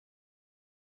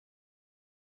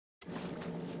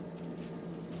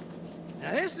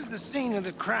Now, this is the scene of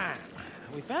the crime.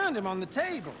 We found him on the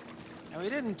table. Now, he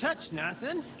didn't touch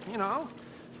nothing, you know,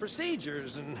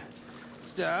 procedures and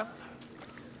stuff.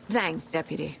 Thanks,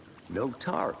 Deputy. No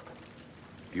tarp.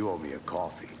 You owe me a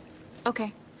coffee.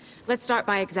 Okay. Let's start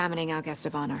by examining our guest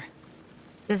of honor.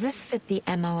 Does this fit the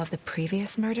MO of the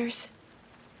previous murders?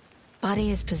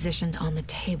 Body is positioned on the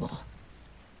table.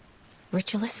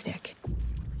 Ritualistic.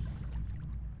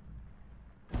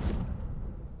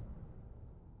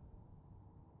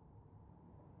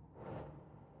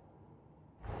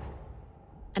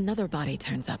 Another body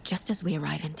turns up just as we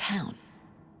arrive in town.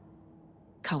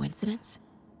 Coincidence?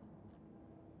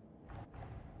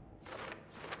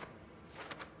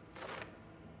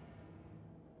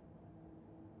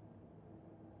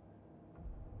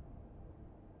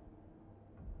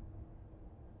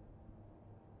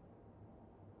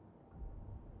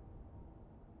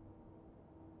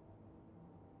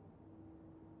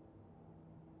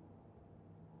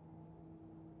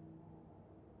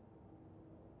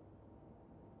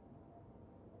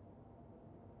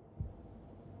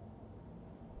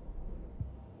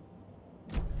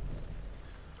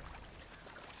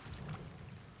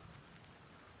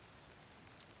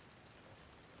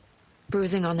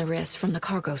 Bruising on the wrist from the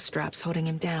cargo straps holding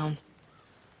him down.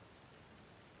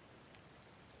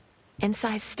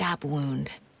 Incised stab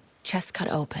wound. Chest cut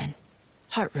open.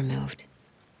 Heart removed.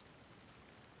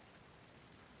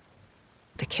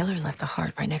 The killer left the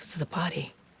heart right next to the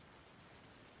body.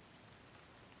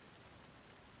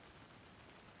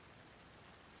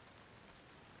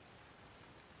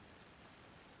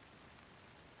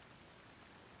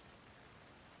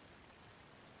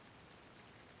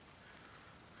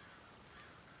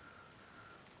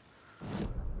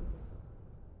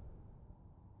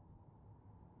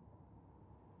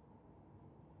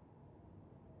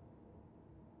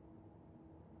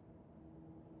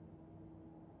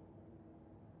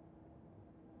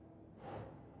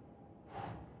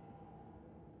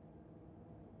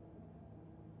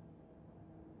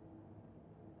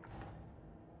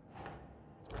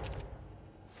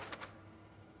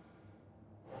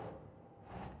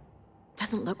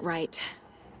 Doesn't look right.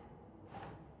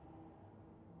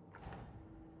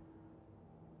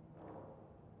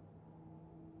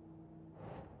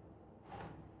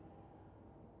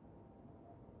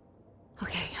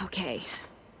 Okay.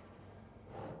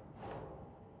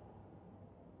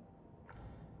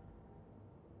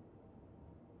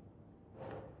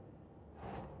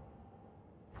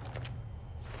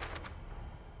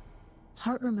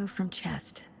 Heart removed from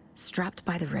chest, strapped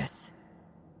by the wrists.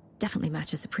 Definitely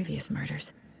matches the previous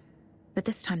murders. But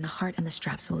this time the heart and the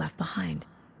straps were left behind.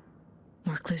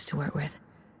 More clues to work with.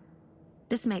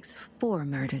 This makes 4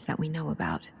 murders that we know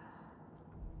about.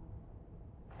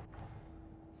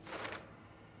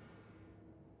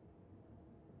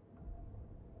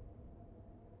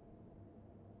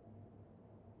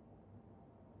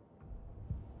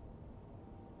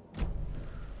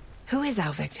 Who is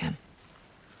our victim?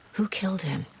 Who killed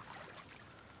him?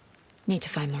 Need to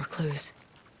find more clues.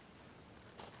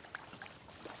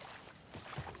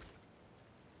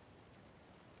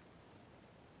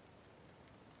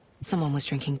 Someone was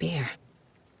drinking beer.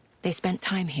 They spent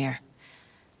time here,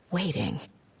 waiting.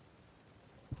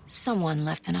 Someone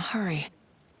left in a hurry.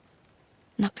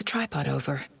 Knocked the tripod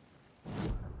over.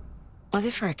 Was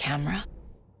it for a camera?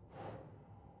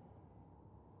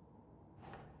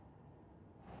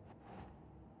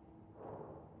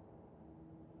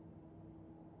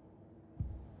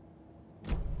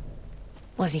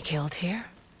 Was he killed here,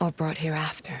 or brought here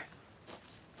after?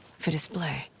 For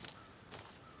display?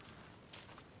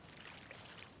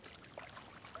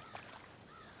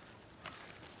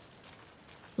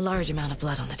 Large amount of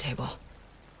blood on the table.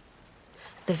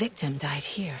 The victim died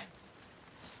here.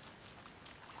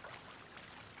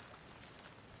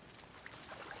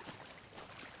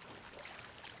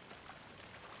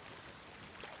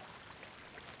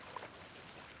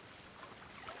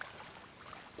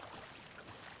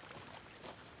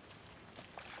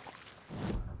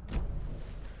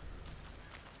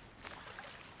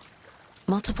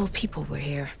 Multiple people were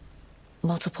here.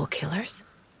 Multiple killers?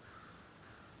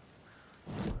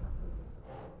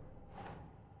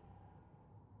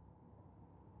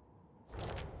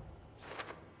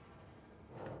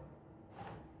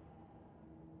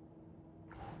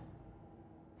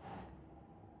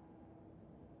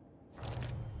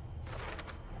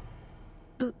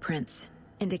 Boot prints,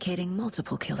 indicating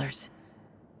multiple killers.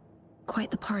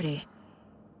 Quite the party.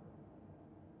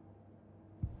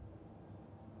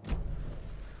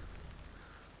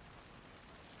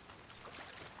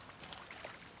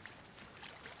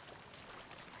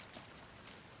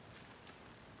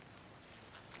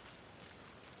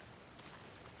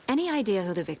 Any idea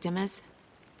who the victim is?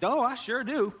 Oh, I sure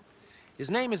do.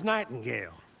 His name is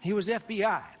Nightingale. He was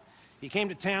FBI. He came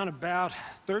to town about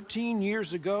 13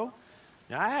 years ago.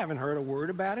 Now, I haven't heard a word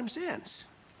about him since.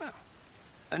 Well,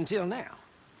 until now.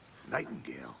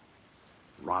 Nightingale?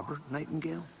 Robert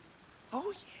Nightingale?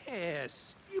 Oh,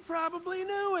 yes. You probably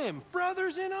knew him.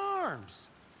 Brothers in arms.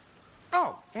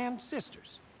 Oh, and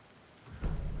sisters.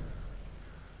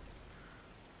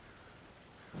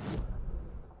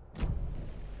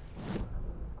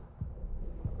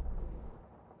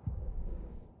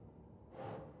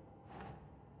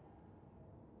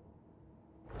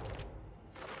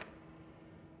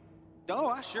 Oh,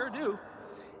 I sure do.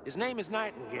 His name is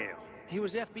Nightingale. He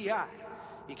was FBI.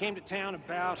 He came to town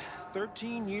about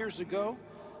 13 years ago.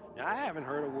 Now, I haven't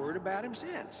heard a word about him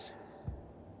since.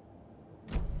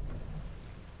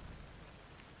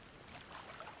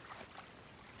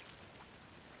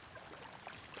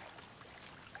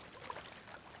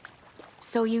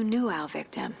 So you knew our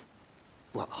victim?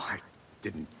 Well, I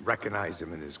didn't recognize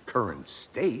him in his current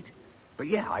state. But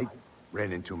yeah, I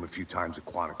ran into him a few times at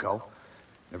Quantico.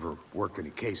 Never worked any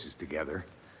cases together.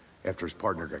 After his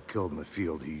partner got killed in the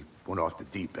field, he went off the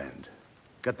deep end.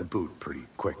 Got the boot pretty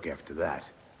quick after that.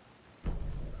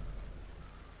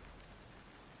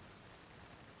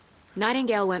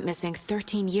 Nightingale went missing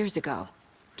 13 years ago,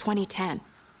 2010.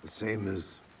 The same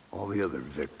as all the other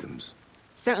victims.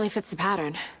 Certainly fits the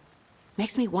pattern.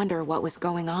 Makes me wonder what was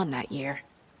going on that year.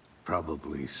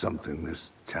 Probably something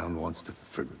this town wants to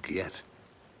forget.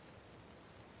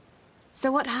 So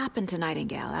what happened to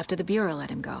Nightingale after the Bureau let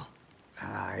him go?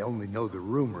 I only know the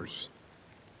rumors.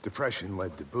 Depression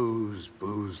led to booze,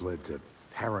 booze led to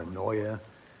paranoia.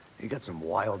 He got some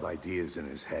wild ideas in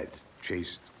his head,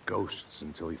 chased ghosts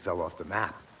until he fell off the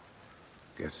map.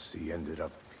 Guess he ended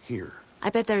up here. I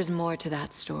bet there's more to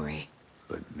that story.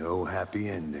 But no happy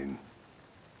ending.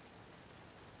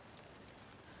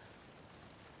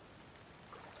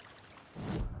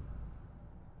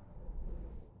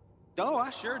 Oh, I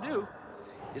sure do.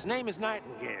 His name is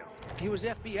Nightingale. He was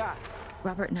FBI.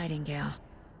 Robert Nightingale,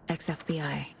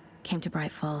 ex-FBI, came to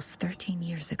Bright Falls 13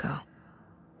 years ago.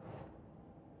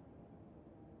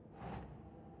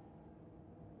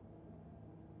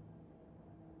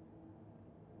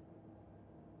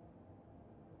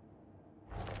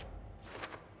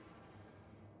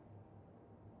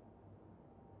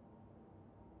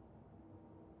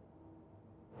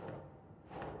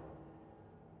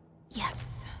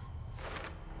 Yes.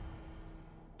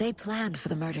 They planned for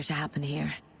the murder to happen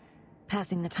here,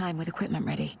 passing the time with equipment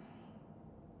ready.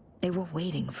 They were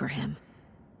waiting for him.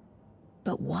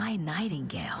 But why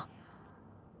Nightingale?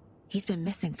 He's been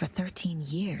missing for 13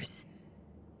 years.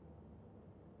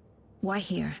 Why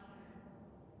here?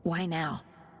 Why now?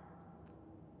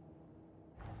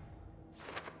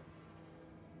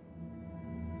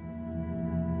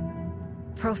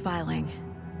 Profiling.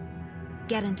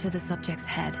 Get into the subject's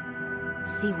head.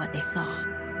 See what they saw.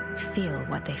 Feel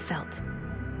what they felt.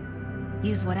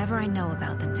 Use whatever I know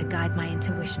about them to guide my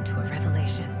intuition to a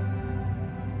revelation.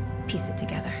 Piece it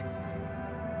together.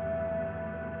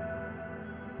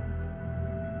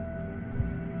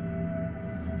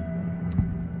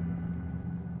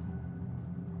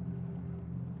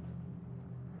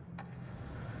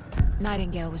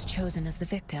 Nightingale was chosen as the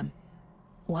victim.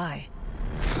 Why?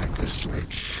 Like the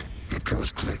switch, it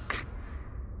goes click.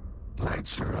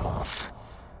 Lights are off.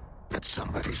 But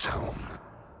somebody's home.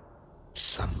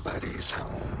 Somebody's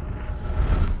home.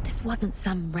 This wasn't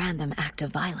some random act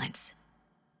of violence.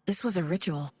 This was a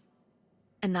ritual.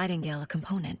 And Nightingale a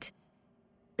component.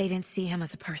 They didn't see him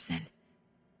as a person.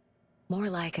 More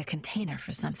like a container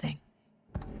for something.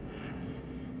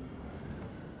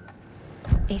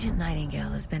 Agent Nightingale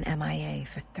has been MIA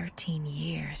for 13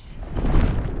 years.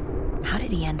 How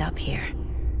did he end up here?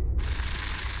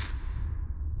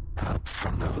 Up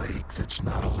from the lake that's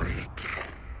not a lake.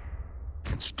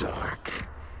 It's dark.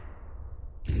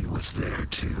 He was there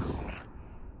too.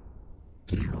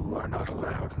 You are not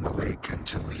allowed in the lake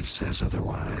until he says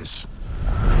otherwise.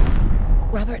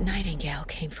 Robert Nightingale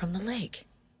came from the lake,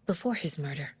 before his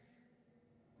murder.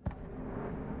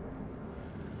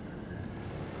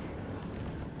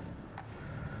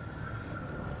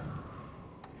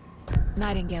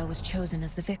 Nightingale was chosen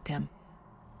as the victim.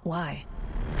 Why?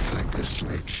 Like the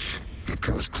switch, it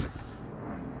goes click.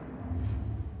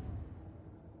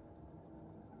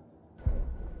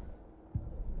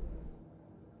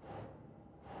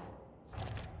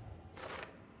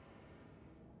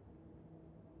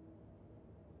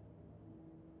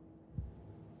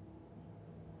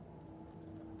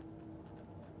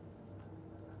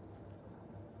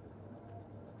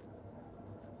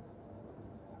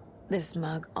 This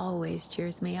mug always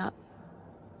cheers me up.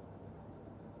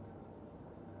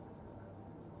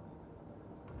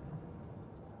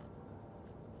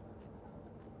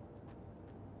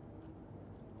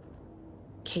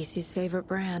 Casey's favorite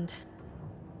brand.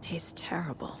 Tastes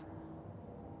terrible.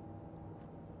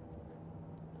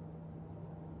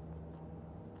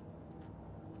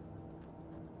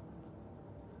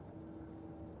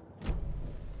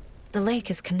 The lake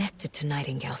is connected to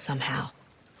Nightingale somehow.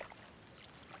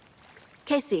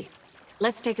 Casey,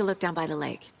 let's take a look down by the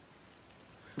lake.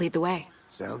 Lead the way.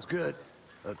 Sounds good.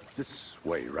 This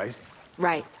way, right?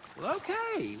 Right. Well,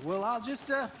 okay. Well, I'll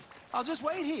just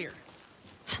wait here.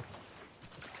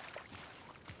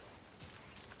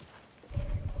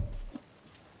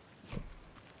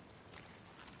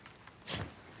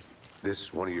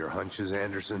 This one of your hunches,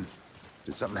 Anderson?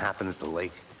 Did something happen at the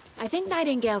lake? I think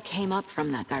Nightingale came up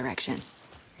from that direction.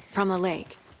 From the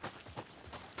lake.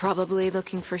 Probably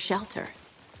looking for shelter.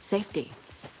 Safety.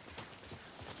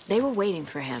 They were waiting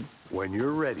for him. When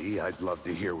you're ready, I'd love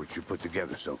to hear what you put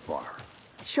together so far.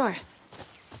 Sure.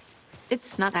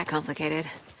 It's not that complicated.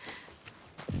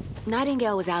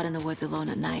 Nightingale was out in the woods alone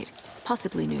at night,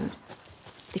 possibly nude.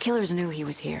 The killers knew he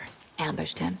was here,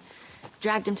 ambushed him,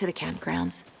 dragged him to the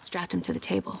campgrounds, strapped him to the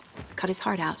table, cut his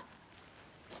heart out.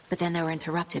 But then they were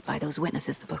interrupted by those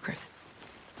witnesses, the Bookers.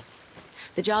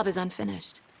 The job is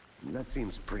unfinished. That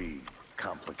seems pretty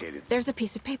complicated. There's a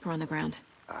piece of paper on the ground.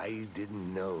 I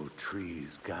didn't know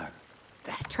trees got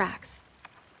that. Tracks.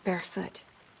 Barefoot.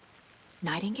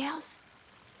 Nightingales?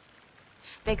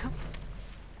 They come...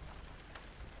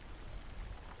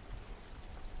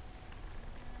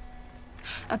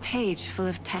 A page full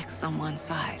of text on one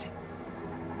side.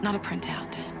 Not a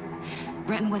printout.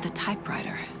 Written with a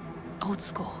typewriter. Old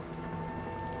school.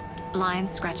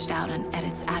 Lines scratched out and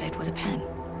edits added with a pen.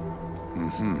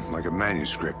 Like a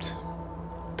manuscript.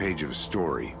 Page of a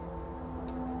story.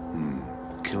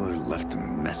 The killer left a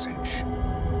message.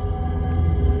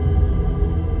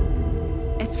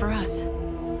 It's for us.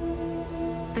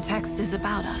 The text is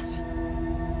about us.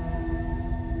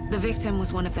 The victim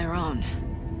was one of their own.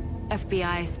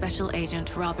 FBI Special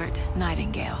Agent Robert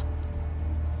Nightingale.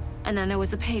 And then there was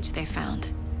the page they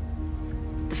found.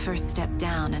 The first step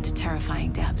down into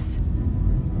terrifying depths.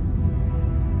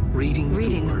 Reading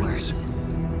the words.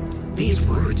 These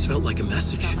words felt like a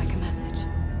message. Felt like a message.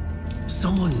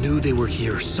 Someone knew they were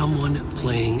here, someone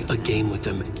playing a game with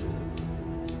them.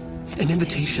 An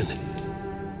invitation.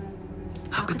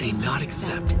 How could they not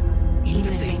accept,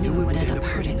 even if they knew it would end up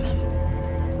hurting them?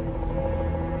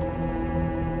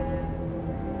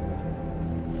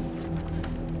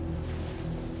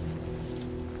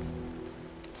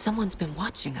 Someone's been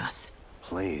watching us.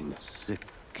 Playing a sick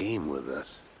game with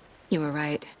us. You were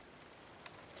right.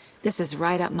 This is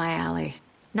right up my alley.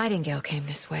 Nightingale came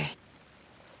this way.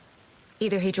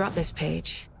 Either he dropped this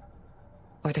page,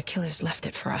 or the killers left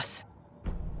it for us.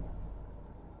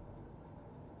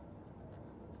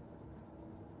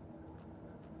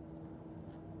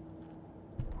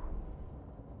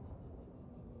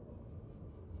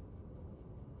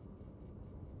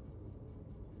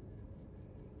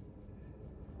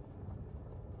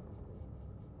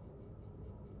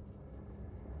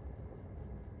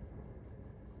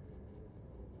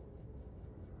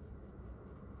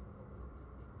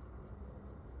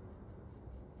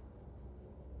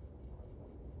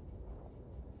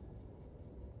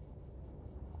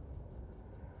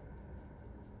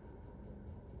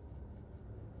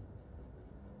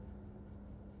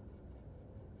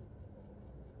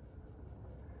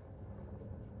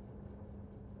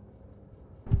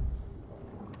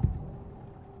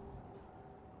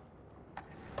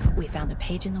 We found a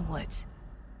page in the woods.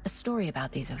 A story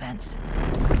about these events.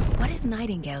 What is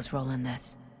Nightingale's role in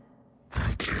this?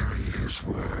 I carry his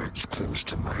words close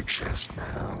to my chest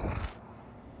now.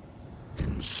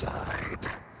 Inside,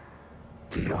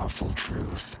 the awful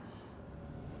truth.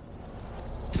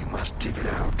 You must dig it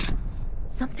out.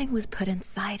 Something was put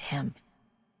inside him.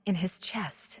 In his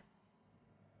chest.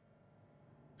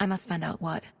 I must find out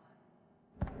what.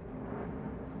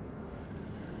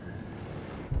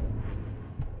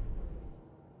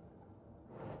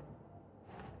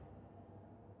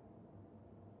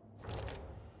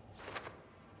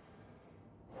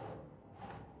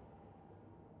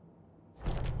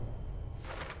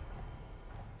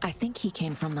 I think he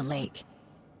came from the lake.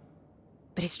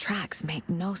 But his tracks make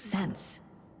no sense.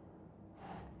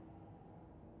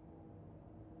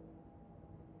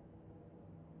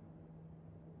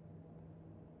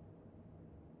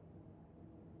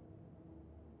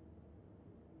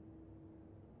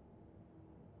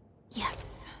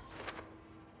 Yes.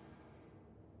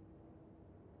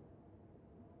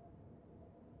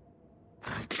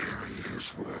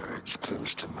 his words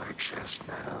close to my chest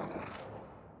now.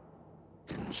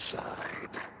 Inside,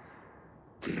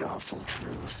 the awful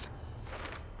truth.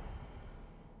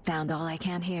 Found all I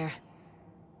can here.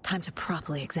 Time to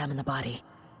properly examine the body.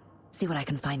 See what I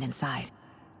can find inside.